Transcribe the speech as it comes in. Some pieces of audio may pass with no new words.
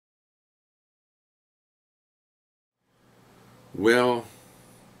Well,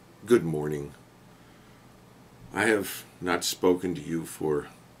 good morning. I have not spoken to you for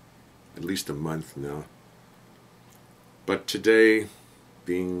at least a month now. But today,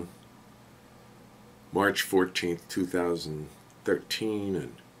 being March 14th, 2013,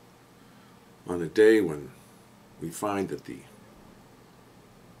 and on a day when we find that the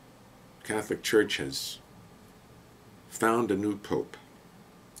Catholic Church has found a new pope,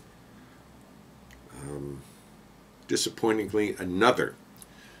 disappointingly, another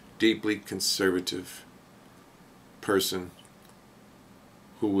deeply conservative person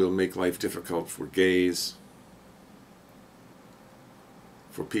who will make life difficult for gays,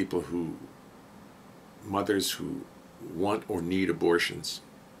 for people mothers who want or need abortions.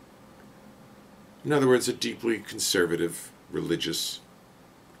 In other words, a deeply conservative religious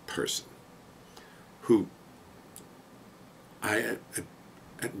person who I,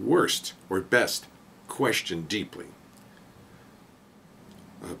 at worst or best, question deeply.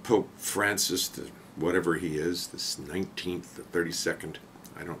 Pope Francis, whatever he is, this 19th, the 32nd,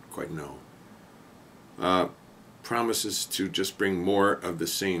 I don't quite know, promises to just bring more of the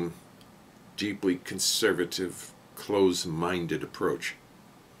same deeply conservative, close-minded approach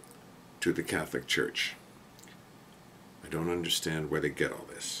to the Catholic Church. I don't understand where they get all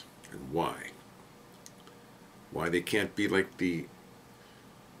this and why. Why they can't be like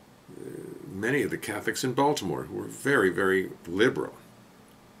many of the Catholics in Baltimore, who are very, very liberal,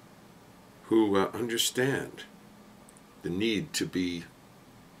 who understand the need to be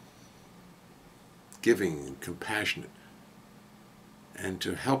giving and compassionate, and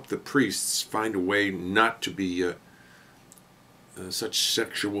to help the priests find a way not to be such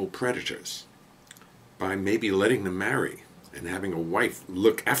sexual predators, by maybe letting them marry and having a wife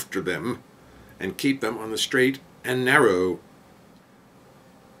look after them and keep them on the straight and narrow.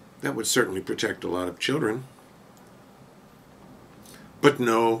 That would certainly protect a lot of children. But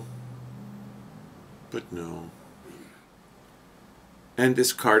no. And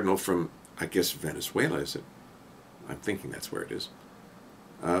this cardinal from, I guess, Venezuela, is it? I'm thinking that's where it is.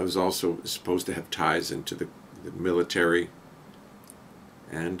 Was also supposed to have ties into the military.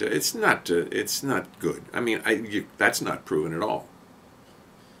 And it's not good. I mean, that's not proven at all.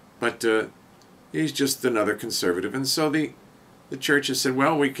 But he's just another conservative. And so the church has said,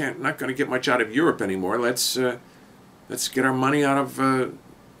 well, not going to get much out of Europe anymore. Let's get our money out of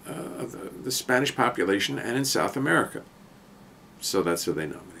the Spanish population and in South America. So that's who they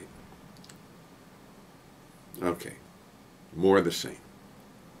nominate. Okay, more of the same.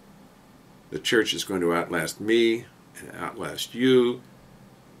 The church is going to outlast me and outlast you,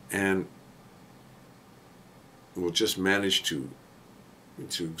 and will just manage to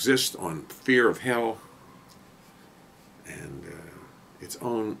exist on fear of hell and its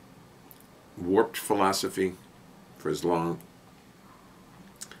own warped philosophy for as long,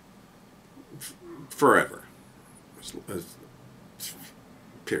 forever,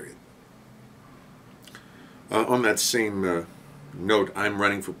 period. On that same note, I'm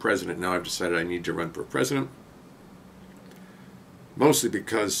running for president now. I've decided I need to run for president, mostly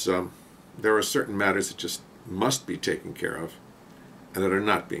because there are certain matters that just must be taken care of and that are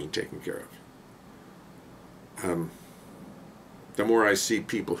not being taken care of. The more I see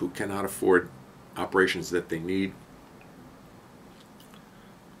people who cannot afford operations that they need,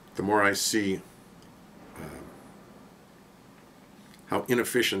 the more I see how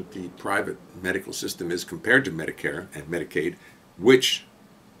inefficient the private medical system is compared to Medicare and Medicaid, which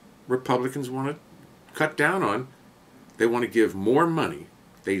Republicans want to cut down on. They want to give more money.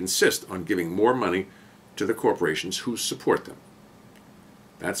 They insist on giving more money to the corporations who support them.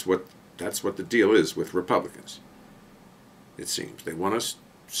 That's what the deal is with Republicans. It seems they want us.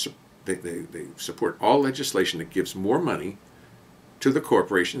 They support all legislation that gives more money to the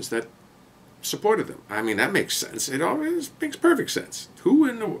corporations that supported them. I mean, that makes sense. It always makes perfect sense. Who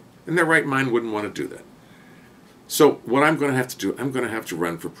in their right mind wouldn't want to do that? So what I'm going to have to do, I'm going to have to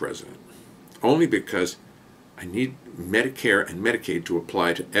run for president, only because I need Medicare and Medicaid to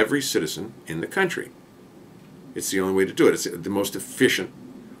apply to every citizen in the country. It's the only way to do it. It's the most efficient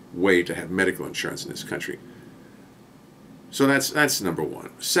way to have medical insurance in this country. So that's number one.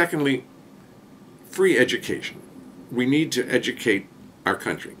 Secondly, free education. We need to educate our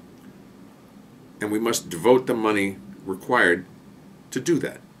country, and we must devote the money required to do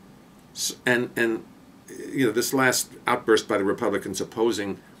that. And you know, this last outburst by the Republicans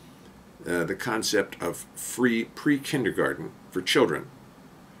opposing the concept of free pre-kindergarten for children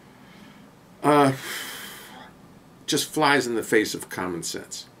just flies in the face of common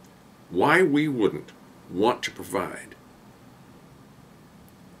sense. Why we wouldn't want to provide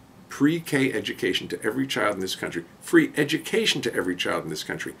pre-K education to every child in this country, free education to every child in this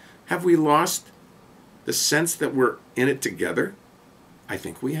country. Have we lost the sense that we're in it together? I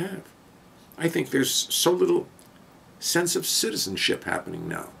think we have. I think there's so little sense of citizenship happening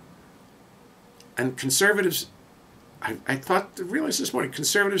now. And conservatives, I realized this morning,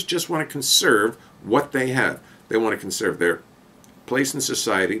 conservatives just want to conserve what they have. They want to conserve their place in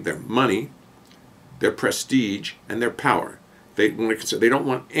society, their money, their prestige, and their power. They want to conserve. They don't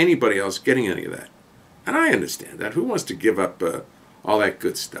want anybody else getting any of that. And I understand that. Who wants to give up all that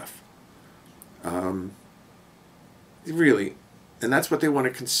good stuff? Really, and that's what they want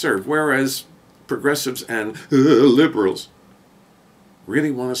to conserve. Whereas progressives and liberals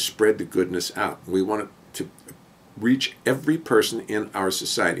really want to spread the goodness out. We want it to reach every person in our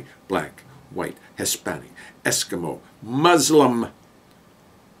society. Black, white, Hispanic, Eskimo, Muslim.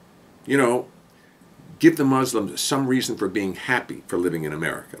 You know, give the Muslims some reason for being happy for living in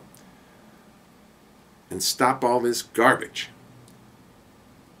America. And stop all this garbage.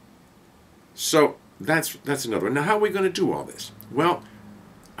 So that's another one. Now, how are we going to do all this? Well,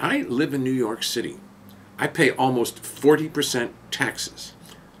 I live in New York City. I pay almost 40% taxes.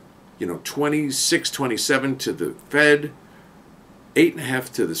 You know, 26, 27 to the Fed,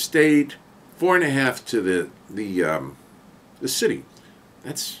 8.5 to the state, 4.5 to the city.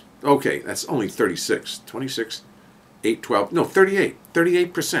 That's okay. That's only 36, 26, 8, 12. No,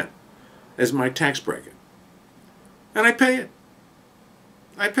 38% as my tax bracket, and I pay it.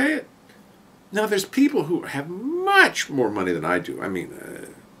 I pay it. Now, there's people who have much more money than I do. I mean,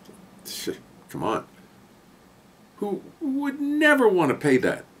 come on. Who would never want to pay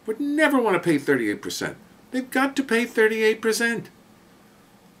that, would never want to pay 38%. They've got to pay 38%.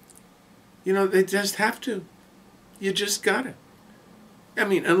 You know, they just have to. You just got to. I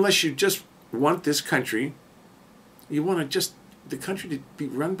mean, unless you just want this country, you want to just, the country to be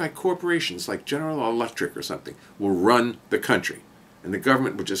run by corporations like General Electric or something, will run the country. And the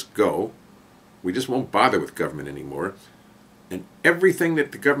government will just go. We just won't bother with government anymore. And everything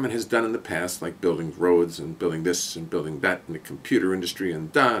that the government has done in the past, like building roads and building this and building that in the computer industry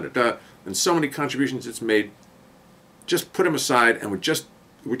and and so many contributions it's made, just put them aside and would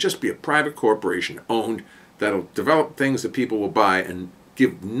just be a private corporation owned that'll develop things that people will buy and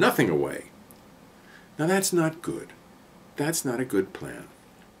give nothing away. Now that's not good. That's not a good plan.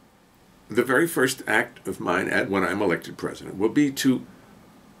 The very first act of mine when I'm elected president will be to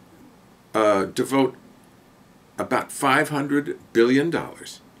devote about $500 billion,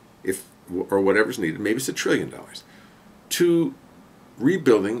 or whatever's needed, maybe it's $1 trillion, to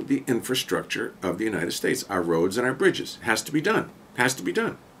rebuilding the infrastructure of the United States, our roads and our bridges. Has to be done. Has to be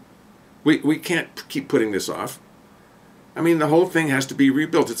done. We can't keep putting this off. I mean, the whole thing has to be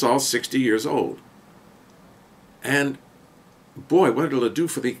rebuilt. It's all 60 years old. And boy, what it'll do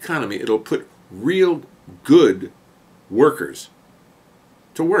for the economy, it'll put real good workers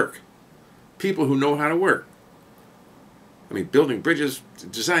to work. People who know how to work. I mean, building bridges,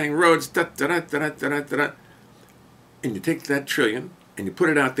 designing roads, and you take that trillion and you put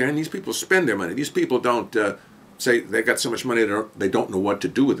it out there, and these people spend their money. These people don't say they got so much money they don't know what to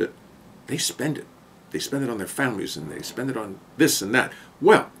do with it. They spend it. They spend it on their families, and they spend it on this and that.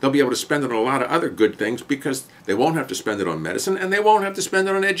 Well, they'll be able to spend it on a lot of other good things because they won't have to spend it on medicine, and they won't have to spend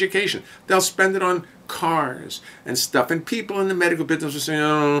it on education. They'll spend it on cars and stuff. And people in the medical business will say,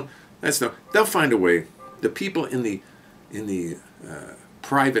 "Oh, that's no." They'll find a way. The people in the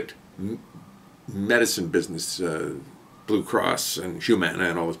private medicine business, Blue Cross and Humana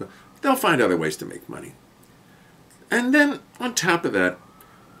and all this, they'll find other ways to make money. And then on top of that,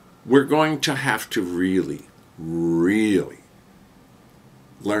 we're going to have to really, really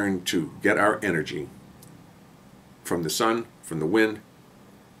learn to get our energy from the sun, from the wind,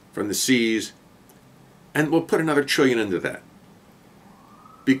 from the seas, and we'll put another $1 trillion into that.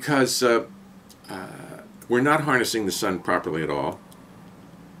 Because we're not harnessing the sun properly at all.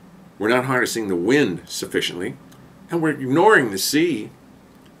 We're not harnessing the wind sufficiently, and we're ignoring the sea.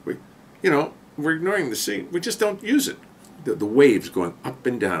 We're ignoring the sea. We just don't use it. The waves going up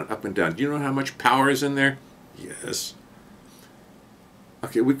and down, up and down. Do you know how much power is in there? Yes.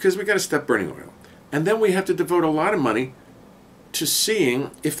 Okay, because we got to stop burning oil. And then we have to devote a lot of money to seeing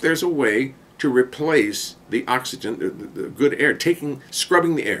if there's a way to replace the oxygen, the good air,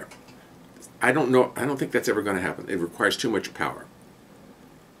 scrubbing the air. I don't know. I don't think that's ever going to happen. It requires too much power.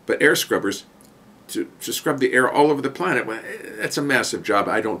 But air scrubbers, to scrub the air all over the planet, well, that's a massive job.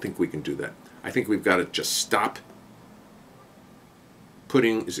 I don't think we can do that. I think we've got to just stop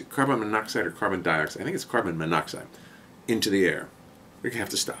putting, is it carbon monoxide or carbon dioxide? I think it's carbon monoxide into the air. We have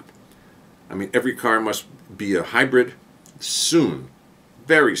to stop. I mean, every car must be a hybrid soon.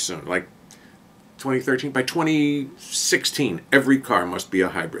 very soon, like 2013. By 2016, every car must be a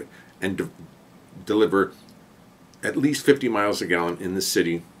hybrid and deliver at least 50 miles a gallon in the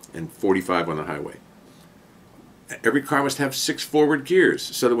city and 45 on the highway. Every car must have 6 forward gears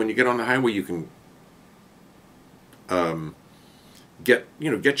so that when you get on the highway, you can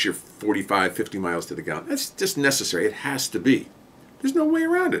get your 45, 50 miles to the gallon. That's just necessary. It has to be. There's no way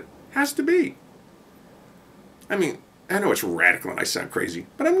around it. It has to be. I mean, I know it's radical and I sound crazy,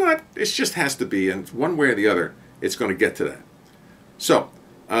 but I'm not. It just has to be, and one way or the other, it's going to get to that. So,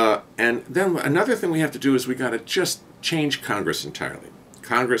 and then another thing we have to do is we got to just change Congress entirely.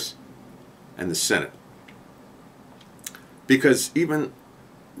 Congress and the Senate. Because even,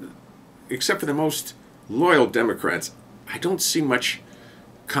 except for the most loyal Democrats, I don't see much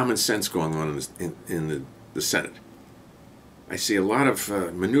common sense going on in the Senate. I see a lot of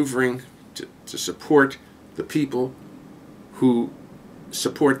maneuvering to support the people who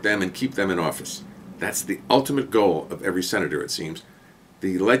support them and keep them in office. That's the ultimate goal of every senator, it seems.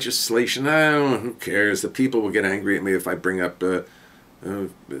 The legislation, who cares? The people will get angry at me if I bring up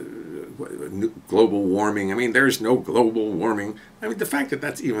global warming. I mean, there's no global warming. I mean, the fact that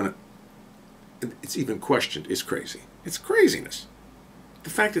it's even questioned is crazy. It's craziness. The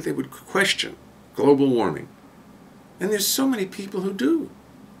fact that they would question global warming. And there's so many people who do.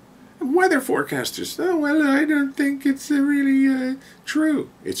 And weather forecasters, oh, well, I don't think it's really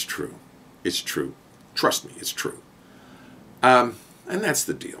true. It's true. It's true. Trust me, it's true. And that's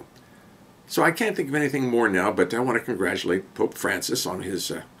the deal. So I can't think of anything more now, but I want to congratulate Pope Francis on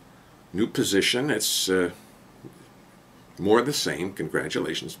his new position. It's more of the same.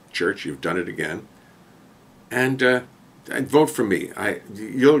 Congratulations, Church. You've done it again. And vote for me.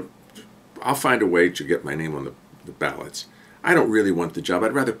 I'll find a way to get my name on the ballots. I don't really want the job.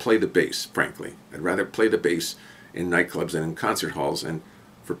 I'd rather play the bass, frankly. I'd rather play the bass in nightclubs and in concert halls and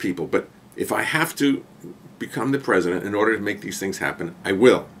for people. But if I have to become the president in order to make these things happen, I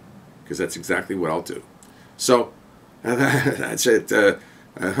will, because that's exactly what I'll do. So that's it.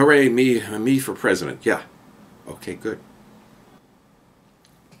 Hooray, me for president. Yeah. Okay, good.